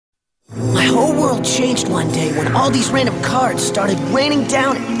world changed one day when all these random cards started raining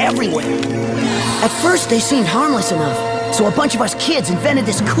down everywhere. At first, they seemed harmless enough, so a bunch of us kids invented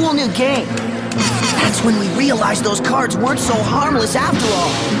this cool new game. That's when we realized those cards weren't so harmless after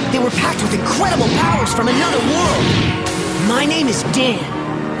all. They were packed with incredible powers from another world. My name is Dan,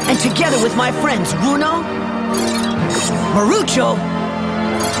 and together with my friends Bruno, Marucho,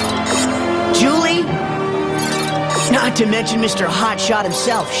 Julie, not to mention Mr. Hotshot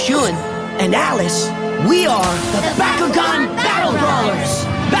himself, Shun, and Alice, we are the Bakugan Battle Brawlers.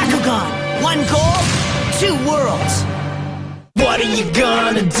 Bakugan, one goal, 2 worlds. What are you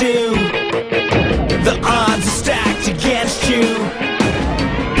gonna do? The odds are stacked against you.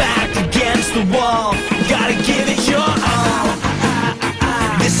 Back against the wall, gotta give it your all.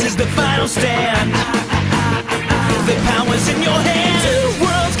 This is the final stand. The power's in your hand. 2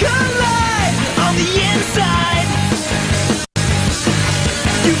 worlds collide on the inside.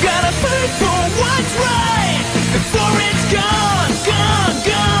 You gotta fight for what's right before it's gone, gone,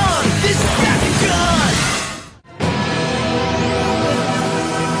 gone. This is Bakugan.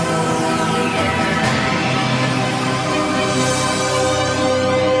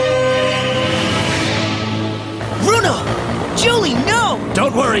 Bruno! Julie, no!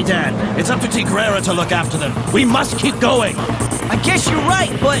 Don't worry, Dan. It's up to Tigrera to look after them. We must keep going. I guess you're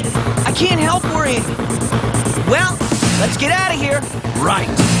right, but I can't help worrying. Well, let's get out of here. Right.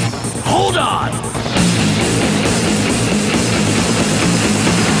 Hold on!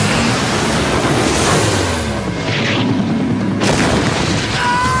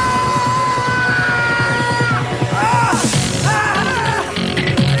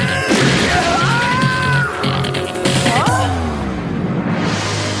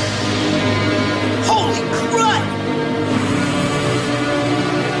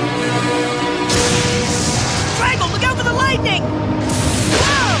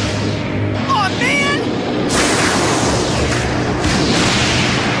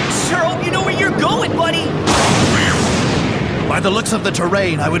 By the looks of the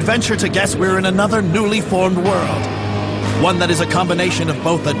terrain, I would venture to guess we're in another newly formed world. One that is a combination of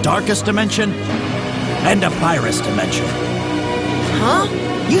both a Darkus dimension and a Pyrus dimension. Huh?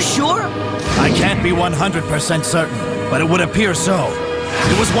 You sure? I can't be 100% certain, but it would appear so.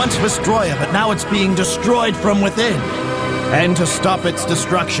 It was once Vestroia, but now it's being destroyed from within. And to stop its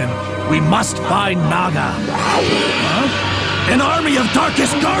destruction, we must find Naga. Huh? An army of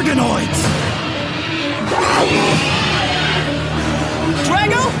Darkus Gargonoids!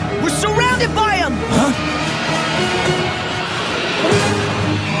 Drago, we're surrounded by them! Huh?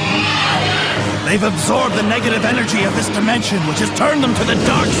 They've absorbed the negative energy of this dimension, which has turned them to the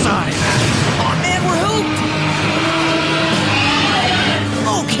dark side. Oh man, we're hooped!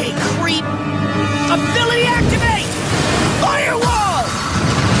 Okay, creep! Ability activate! Firewall!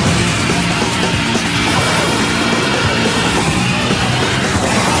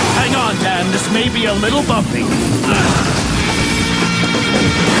 Hang on, Dan, this may be a little bumpy.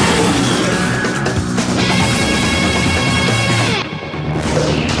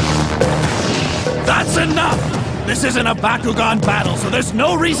 That's enough! This isn't a Bakugan battle, so there's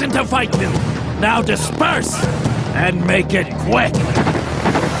no reason to fight you. Now disperse! And make it quick!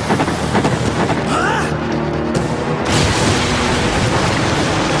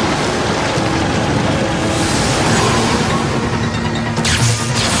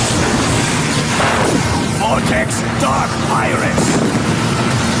 Vortex Dark Pyrus!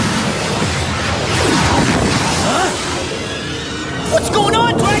 Huh? What's going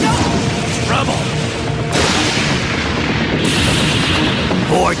on, Drago? Trouble!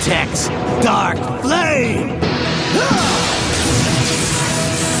 Vortex Dark Flame!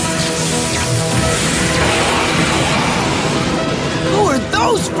 Who are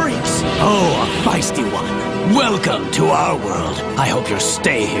those freaks? Oh, a feisty one. Welcome to our world. I hope your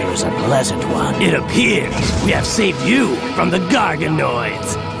stay here is a pleasant one. It appears we have saved you from the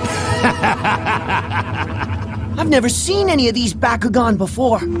Gargonoids. I've never seen any of these Bakugan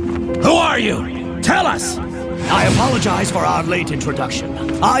before. Who are you? Tell us! I apologize for our late introduction.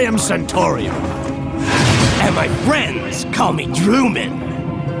 I am Centorrior. And my friends call me Druman.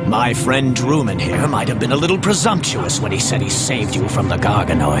 My friend Druman here might have been a little presumptuous when he said he saved you from the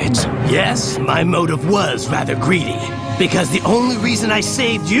Gargonoids. Yes, my motive was rather greedy. Because the only reason I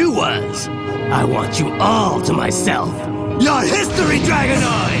saved you was I want you all to myself. Your history,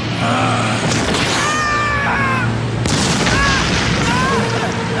 Dragonoid!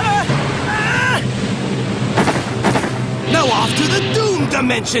 Now off to the Doom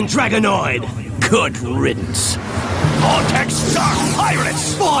Dimension, Dragonoid! Good riddance. Vortex Dark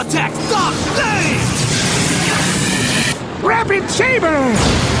Pirates! Vortex Dark Flame! Rapid Saber!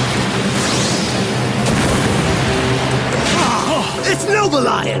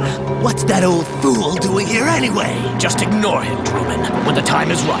 Lion. What's that old fool doing here anyway? Just ignore him, Druman. When the time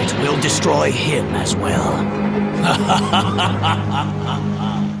is right, we'll destroy him as well.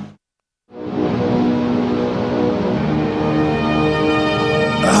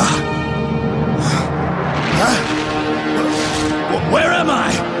 Where am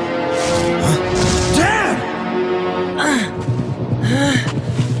I? Dan!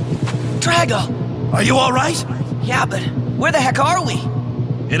 Drago! Are you all right? Yeah, but where the heck are we?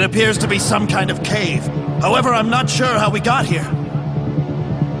 It appears to be some kind of cave. However, I'm not sure how we got here.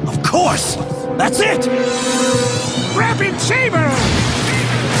 Of course! That's it! Rapid Saber!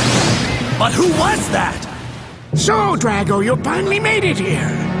 But who was that? So, Drago, you finally made it here.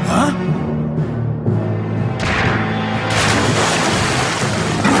 Huh?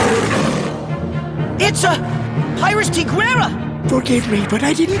 It's a Pyrus Tigrera! Forgive me, but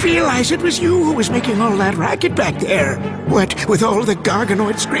I didn't realize it was you who was making all that racket back there. What, with all the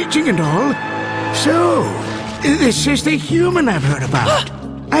Gargonoid screeching and all? So, this is the human I've heard about.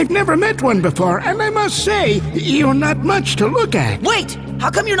 I've never met one before, and I must say, you're not much to look at. Wait!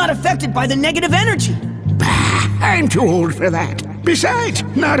 How come you're not affected by the negative energy? Bah, I'm too old for that. Besides,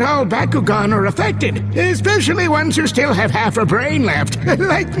 not all Bakugan are affected, especially ones who still have half a brain left,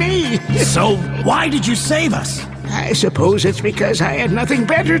 like me. So, why did you save us? I suppose it's because I had nothing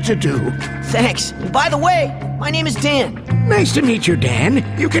better to do. Thanks. And by the way, my name is Dan. Nice to meet you, Dan.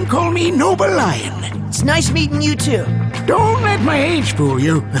 You can call me Noble Lion. It's nice meeting you too. Don't let my age fool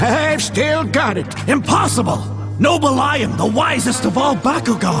you. I've still got it. Impossible! Noble Lion, the wisest of all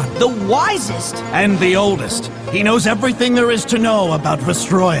Bakugan. The wisest? And the oldest. He knows everything there is to know about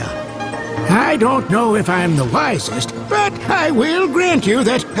Vestroia. I don't know if I'm the wisest, but I will grant you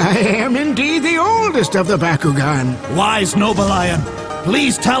that I am indeed the oldest of the Bakugan. Wise Noble Lion,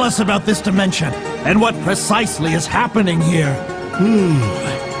 please tell us about this dimension, and what precisely is happening here.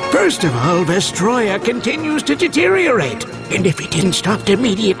 First of all, Vestroia continues to deteriorate. And if it isn't stopped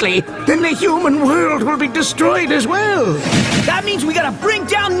immediately, then the human world will be destroyed as well. That means we gotta bring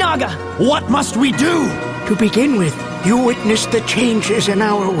down Naga! What must we do? To begin with, you witnessed the changes in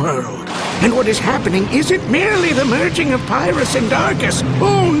our world. And what is happening isn't merely the merging of Pyrus and Darkus.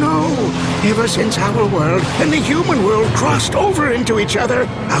 Oh no! Ever since our world and the human world crossed over into each other,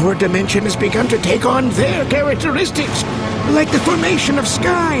 our dimension has begun to take on their characteristics. Like the formation of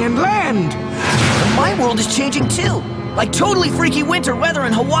sky and land. And my world is changing too. Like totally freaky winter weather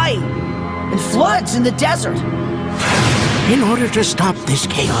in Hawaii. And floods in the desert. In order to stop this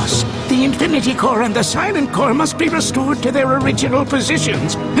chaos, the Infinity Core and the Silent Core must be restored to their original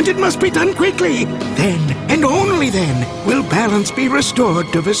positions, and it must be done quickly. Then, and only then, will balance be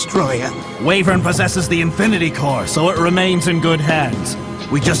restored to Vestroia. Wyvern possesses the Infinity Core, so it remains in good hands.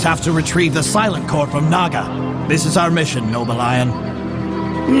 We just have to retrieve the Silent Core from Naga. This is our mission, Noble Lion.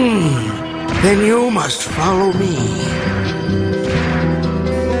 Then you must follow me.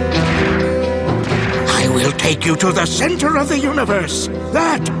 I will take you to the center of the universe.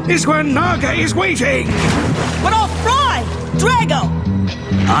 That is where Naga is waiting. But I'll fry! Drago!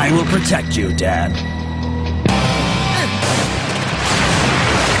 I will protect you, Dan.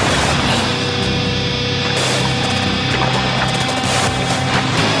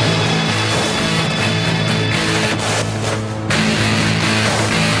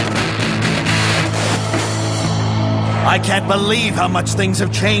 I can't believe how much things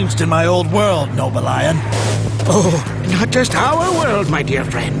have changed in my old world, Noble Lion. Oh, not just our world, my dear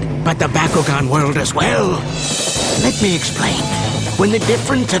friend, but the Bakugan world as well. Let me explain. When the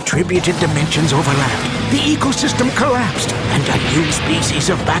different attributed dimensions overlapped, the ecosystem collapsed, and a new species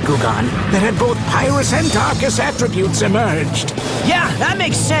of Bakugan that had both Pyrus and Darkus attributes emerged. Yeah, that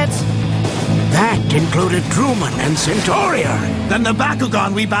makes sense. That included Druman and Centorrior. Then the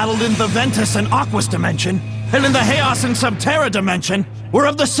Bakugan we battled in the Ventus and Aquas dimension, and in the Chaos and Subterra dimension, were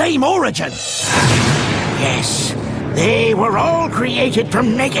of the same origin. Yes, they were all created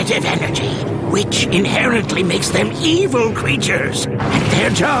from negative energy, which inherently makes them evil creatures, and their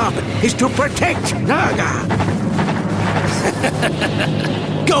job is to protect Naga.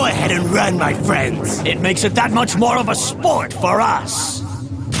 Go ahead and run, my friends. It makes it that much more of a sport for us.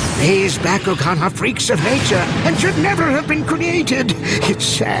 These Bakugan are freaks of nature and should never have been created. It's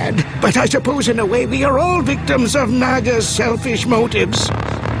sad, but I suppose in a way we are all victims of Naga's selfish motives.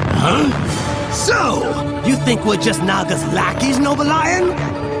 Huh? So, you think we're just Naga's lackeys, Noble Lion?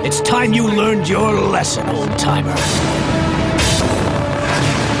 It's time you learned your lesson, old-timer.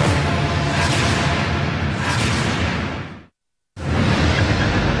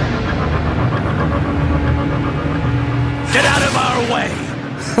 Get out of our way!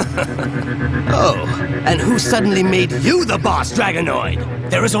 Oh, and who suddenly made you the boss, Dragonoid?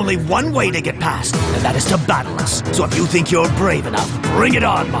 There is only one way to get past, and that is to battle us. So if you think you're brave enough, bring it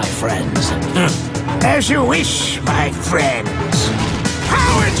on, my friends. As you wish, my friends.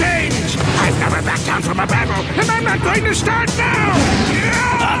 Power change! I've never backed down from a battle, and I'm not going to start now!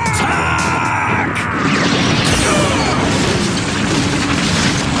 Attack!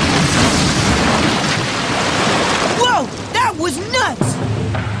 Whoa! That was nuts!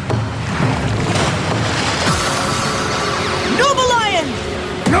 Noble Lion!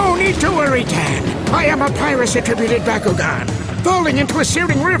 No need to worry, Dan. I am a Pyrus-attributed Bakugan. Falling into a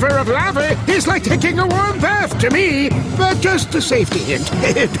searing river of lava is like taking a warm bath to me. But just a safety hint,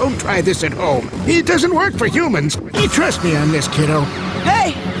 don't try this at home. It doesn't work for humans. You trust me on this, kiddo.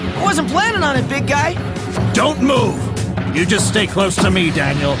 Hey! I wasn't planning on it, big guy. Don't move! You just stay close to me,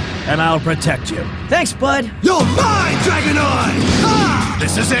 Daniel, and I'll protect you. Thanks, bud. You're mine, Dragonoid! Ah!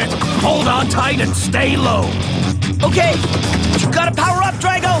 This is it! Hold on tight and stay low! Okay, you gotta power up,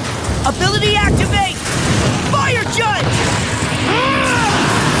 Drago! Ability activate! Fire Judge!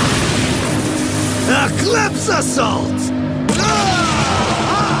 Eclipse Assault!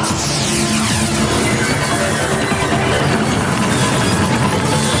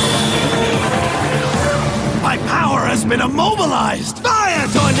 My power has been immobilized! Fire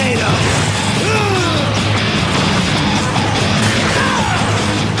Tornado!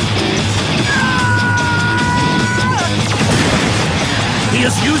 He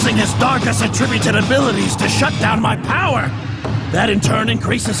is using his Darkus attributed abilities to shut down my power! That in turn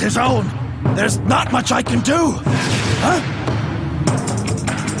increases his own. There's not much I can do. Huh?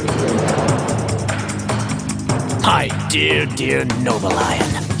 My dear, dear Noble Lion.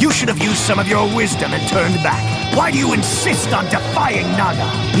 You should have used some of your wisdom and turned back. Why do you insist on defying Naga?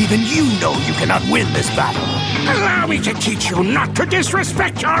 Even you know you cannot win this battle. Allow me to teach you not to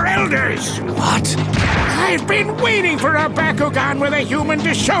disrespect your elders! What? I've been waiting for a Bakugan with a human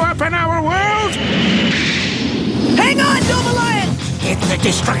to show up in our world! Hang on, Noble Lion! If the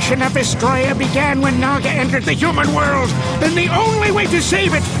destruction of Vestroia began when Naga entered the human world, then the only way to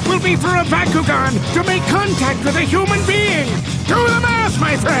save it will be for a Bakugan to make contact with a human being! Do the math,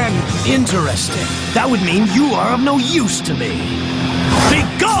 my friend! Interesting. That would mean you are of no use to me. Be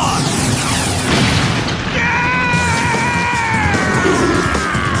gone!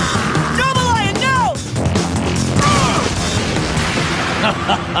 Noble Lion, no!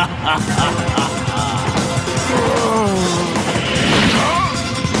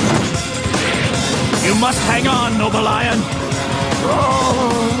 You must hang on, Noble Lion.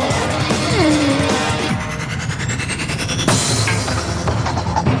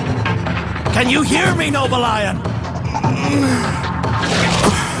 Can you hear me, Noble Lion?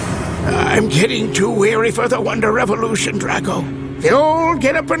 I'm getting too weary for the Wonder Revolution, Drago. The old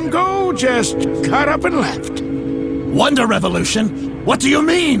get up and go just got up and left. Wonder Revolution? What do you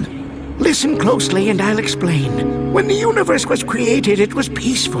mean? Listen closely and I'll explain. When the universe was created, it was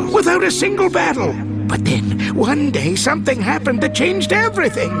peaceful, without a single battle. But then, one day, something happened that changed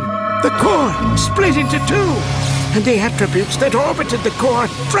everything. The core split into two, and the attributes that orbited the core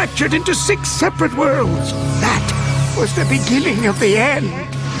fractured into 6 separate worlds. That was the beginning of the end.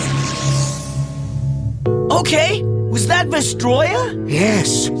 Okay, was that Vestroia?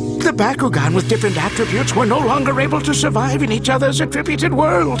 Yes, the Bakugan with different attributes were no longer able to survive in each other's attributed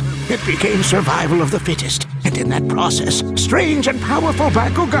world. It became survival of the fittest, and in that process, strange and powerful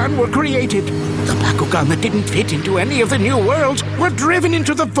Bakugan were created. The Bakugan that didn't fit into any of the new worlds were driven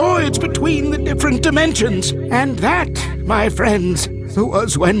into the voids between the different dimensions. And that, my friends,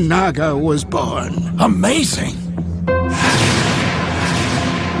 was when Naga was born. Amazing!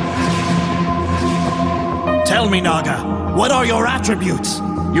 Tell me, Naga, what are your attributes?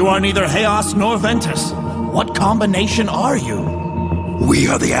 You are neither Chaos nor Ventus. What combination are you? We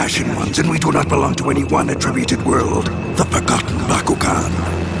are the Ashen Ones, and we do not belong to any one attributed world. The Forgotten Bakugan.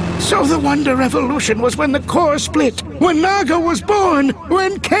 So the Wonder Revolution was when the core split, when Naga was born,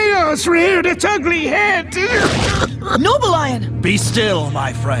 when Chaos reared its ugly head. Noble Lion! Be still,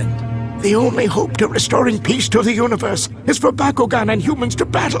 my friend. The only hope to restoring peace to the universe is for Bakugan and humans to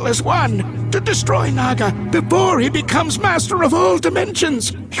battle as one, to destroy Naga before he becomes master of all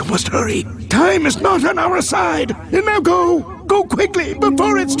dimensions. You must hurry. Time is not on our side. And now go. Go quickly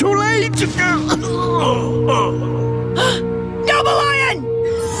before it's too late. Noble Lion!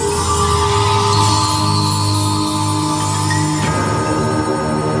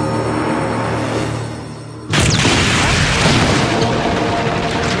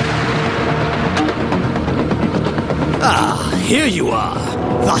 Ah, here you are.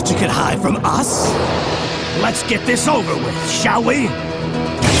 Thought you could hide from us? Let's get this over with, shall we?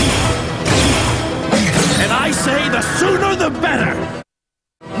 say the sooner the better!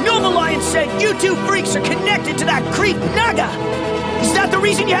 Naga-Vile said you two freaks are connected to that creep Naga! Is that the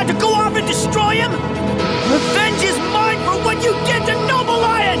reason you had to go off and destroy him? Revenge is mine for what you did to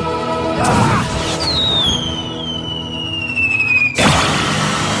Naga-Vile!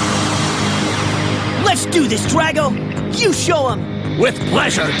 Let's do this, Drago! You show him! With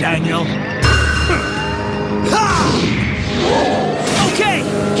pleasure, Daniel. Okay,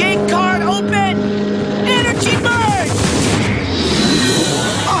 gate card open! Energy merge!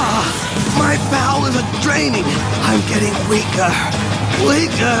 My powers are draining. I'm getting weaker.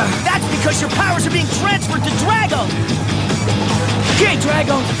 That's because your powers are being transferred to Drago! Okay,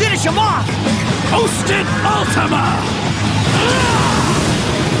 Drago, finish him off! Posted Ultima!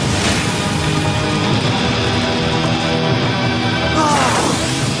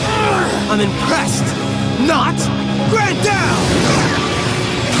 I'm impressed! Not! Grant down!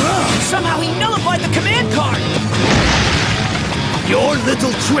 Somehow he nullified the command card! Your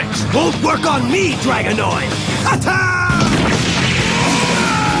little tricks won't work on me, Dragonoid!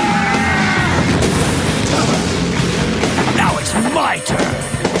 Now it's my turn!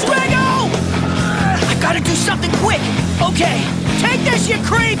 Drago! I gotta do something quick! Okay, take this, you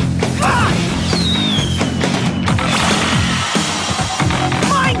creep!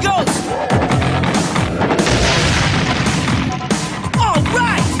 Mind Ghost! All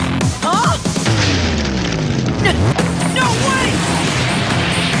right! Huh? No way!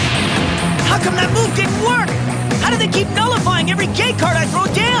 How come that move didn't work? How do they keep nullifying every gate card I throw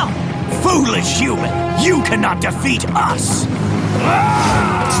down? Foolish human! You cannot defeat us!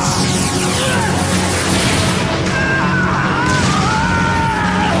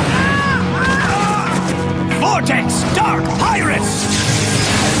 Vortex Dark Pirates!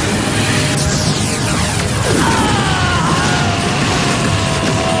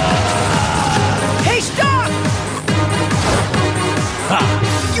 Hey, stop!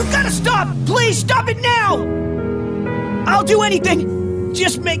 You gotta stop! Please stop it now! I'll do anything!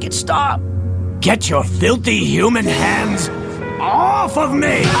 Just make it stop! Get your filthy human hands off of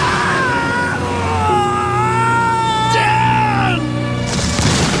me! Dan!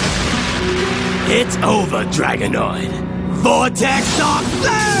 It's over, Dragonoid. Vortex Dark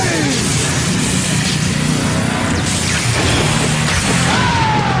Flame!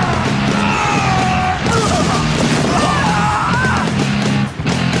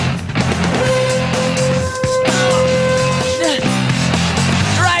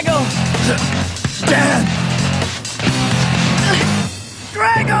 Dan!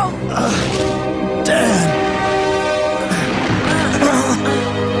 Drago! Dan!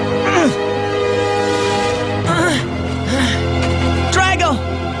 Drago!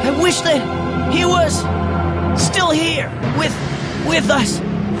 I wish that he was still here with us.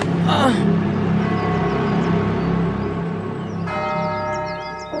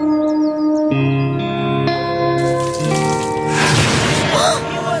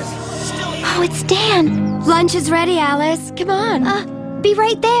 Oh, it's Dan. Lunch is ready, Alice. Come on. Be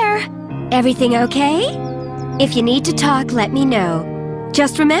right there. Everything okay? If you need to talk, let me know.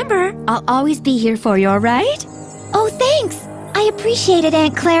 Just remember, I'll always be here for you, all right? Oh, thanks. I appreciate it,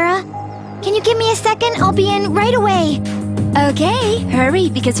 Aunt Clara. Can you give me a second? I'll be in right away. Okay, hurry,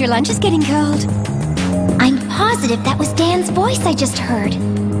 because your lunch is getting cold. I'm positive that was Dan's voice I just heard.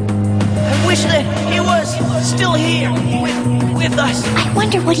 I wish that he was still here with us. I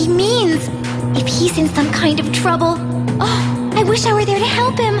wonder what he means. If he's in some kind of trouble. Oh, I wish I were there to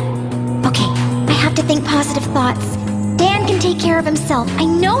help him. Okay, I have to think positive thoughts. Dan can take care of himself. I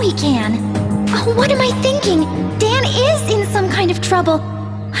know he can. Oh, what am I thinking? Dan is in some kind of trouble.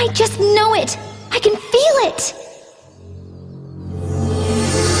 I just know it. I can feel it.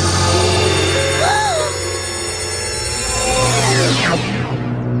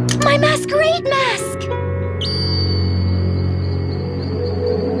 My masquerade mask!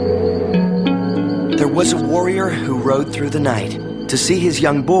 There was a warrior who rode through the night to see his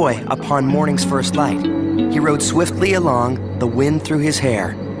young boy upon morning's first light. He rode swiftly along, the wind through his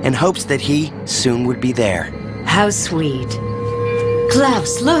hair, in hopes that he soon would be there. How sweet.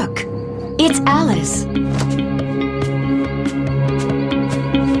 Klaus, look! It's Alice.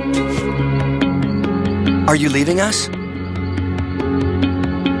 Are you leaving us?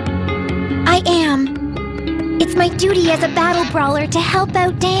 I am. It's my duty as a battle brawler to help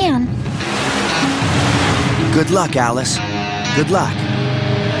out Dan. Good luck, Alice. Good luck.